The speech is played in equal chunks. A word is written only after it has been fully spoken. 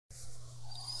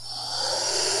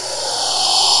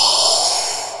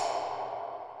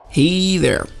Hey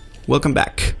there, welcome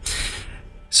back.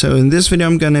 So in this video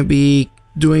I'm gonna be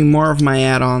doing more of my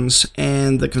add-ons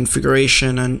and the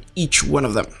configuration on each one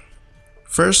of them.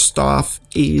 First off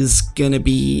is gonna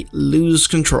be lose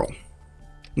control.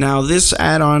 Now this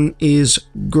add-on is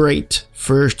great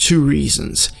for two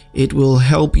reasons. It will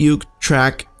help you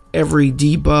track every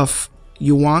debuff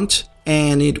you want,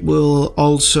 and it will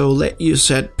also let you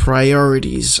set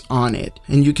priorities on it,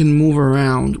 and you can move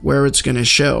around where it's going to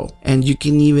show, and you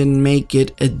can even make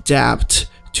it adapt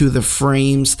to the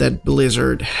frames that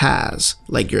Blizzard has,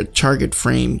 like your target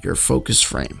frame, your focus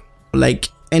frame. Like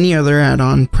any other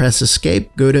add-on, press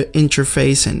escape, go to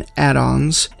interface and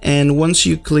add-ons, and once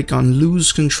you click on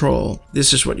lose control,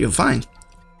 this is what you'll find.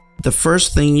 The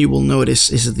first thing you will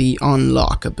notice is the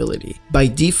unlock ability. By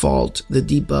default, the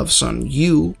debuffs on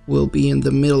you will be in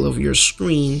the middle of your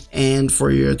screen, and for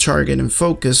your target and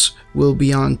focus will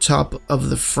be on top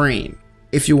of the frame.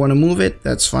 If you want to move it,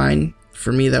 that's fine.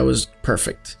 For me, that was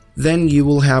perfect. Then you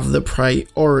will have the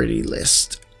priority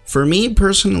list. For me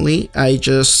personally, I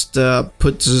just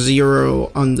put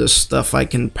 0 on the stuff I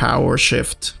can power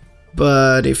shift.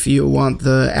 But if you want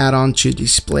the add-on to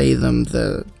display them,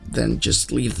 then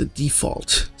just leave the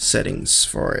default settings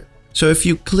for it. So if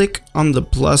you click on the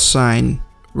plus sign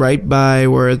right by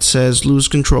where it says lose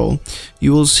control,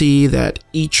 you will see that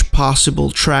each possible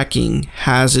tracking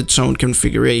has its own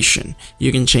configuration.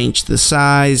 You can change the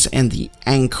size and the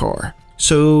anchor.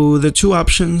 So the two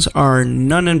options are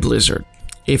none and Blizzard.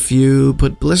 If you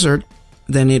put Blizzard,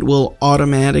 then it will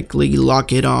automatically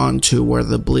lock it on to where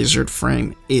the Blizzard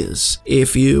frame is.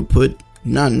 If you put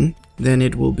none, then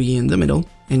it will be in the middle,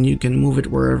 and you can move it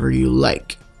wherever you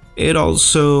like. It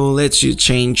also lets you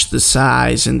change the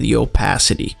size and the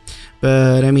opacity.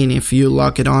 But I mean, if you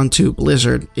lock it onto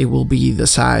Blizzard, it will be the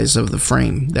size of the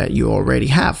frame that you already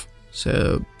have.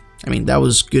 So, I mean, that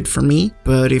was good for me,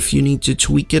 but if you need to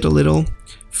tweak it a little,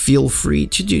 feel free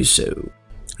to do so.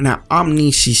 Now,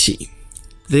 OmniCC.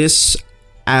 This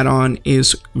add-on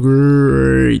is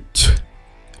great.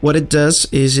 What it does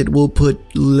is it will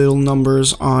put little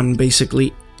numbers on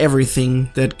basically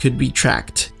everything that could be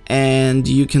tracked, and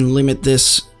you can limit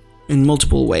this in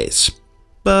multiple ways.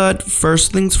 But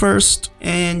first things first,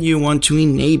 and you want to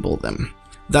enable them.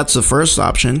 That's the first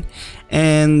option,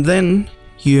 and then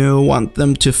you want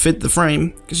them to fit the frame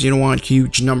because you don't want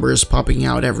huge numbers popping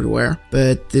out everywhere,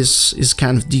 but this is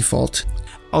kind of default.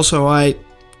 Also, I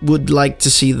would like to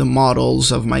see the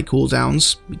models of my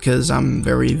cooldowns because I'm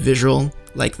very visual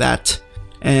like that.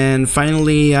 And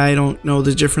finally, I don't know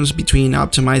the difference between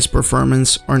optimized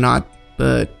performance or not,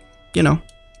 but you know,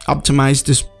 optimized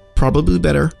is probably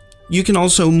better. You can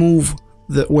also move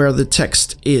where the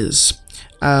text is.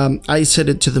 I set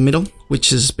it to the middle,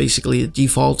 which is basically a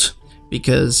default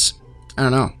because I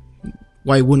don't know,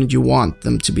 why wouldn't you want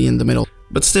them to be in the middle?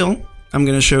 But still, I'm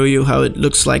gonna show you how it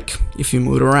looks like if you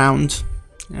move it around.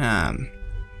 I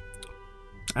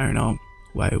don't know,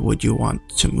 why would you want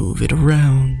to move it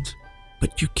around?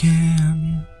 But you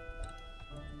can.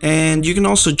 And you can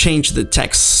also change the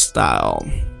text style.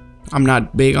 I'm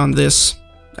not big on this.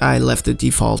 I left it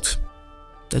default.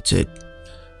 That's it.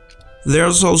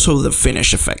 There's also the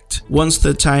finish effect. Once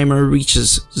the timer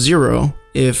reaches 0,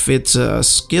 if it's a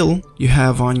skill you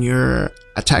have on your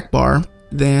attack bar,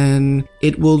 then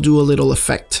it will do a little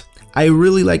effect. I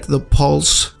really like the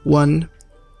pulse one.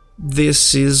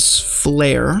 This is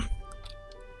flare.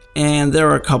 And there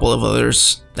are a couple of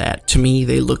others that, to me,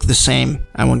 they look the same.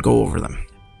 I won't go over them.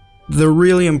 The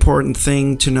really important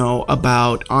thing to know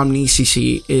about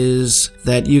OmniCC is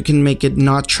that you can make it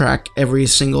not track every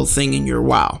single thing in your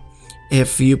WoW.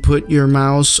 If you put your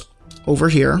mouse over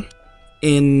here,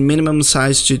 in minimum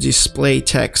size to display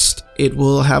text, it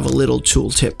will have a little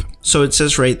tooltip. So it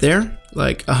says right there,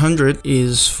 like 100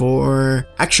 is for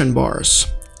action bars.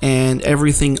 And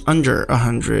everything under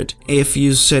 100. If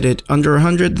you set it under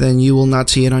 100, then you will not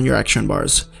see it on your action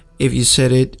bars. If you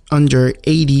set it under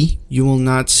 80, you will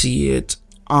not see it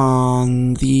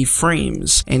on the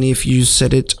frames. And if you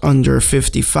set it under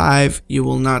 55, you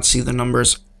will not see the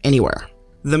numbers anywhere.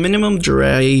 The minimum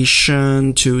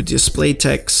duration to display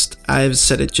text, I've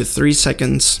set it to 3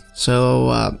 seconds.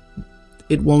 So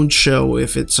it won't show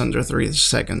if it's under 3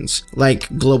 seconds,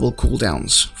 like global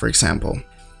cooldowns, for example.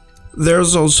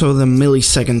 There's also the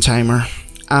millisecond timer.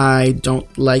 I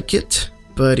don't like it,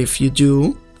 but if you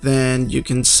do, then you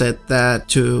can set that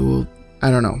to,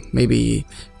 I don't know, maybe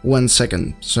 1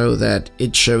 second, so that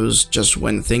it shows just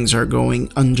when things are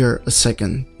going under a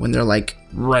second, when they're like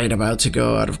right about to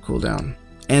go out of cooldown.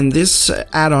 And this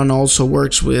add-on also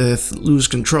works with lose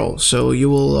control, so you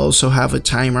will also have a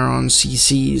timer on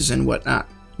CCs and whatnot.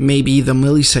 maybe the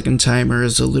millisecond timer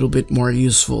is a little bit more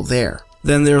useful there.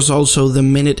 Then there's also the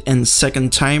minute and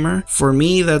second timer. For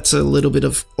me, that's a little bit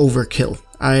of overkill.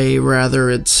 I rather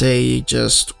it say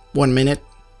just 1 minute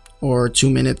or 2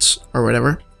 minutes or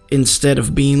whatever, instead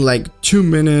of being like 2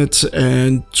 minutes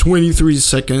and 23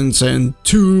 seconds and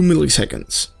 2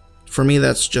 milliseconds. For me,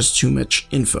 that's just too much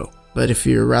info. But if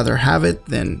you rather have it,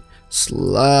 then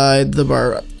slide the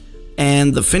bar up.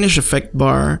 And the finish effect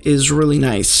bar is really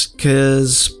nice,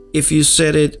 because if you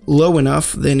set it low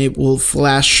enough, then it will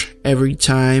flash every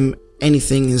time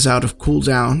anything is out of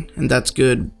cooldown, and that's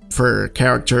good for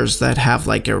characters that have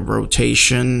like a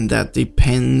rotation that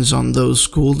depends on those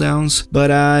cooldowns.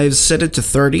 But I've set it to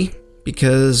 30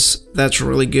 because that's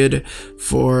really good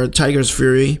for Tiger's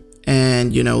Fury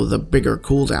and, you know, the bigger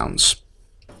cooldowns.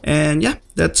 And yeah,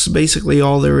 that's basically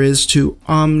all there is to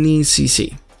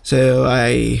OmniCC. So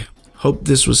I hope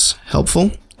this was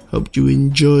helpful. Hope you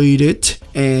enjoyed it,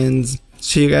 and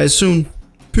see you guys soon.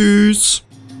 Peace.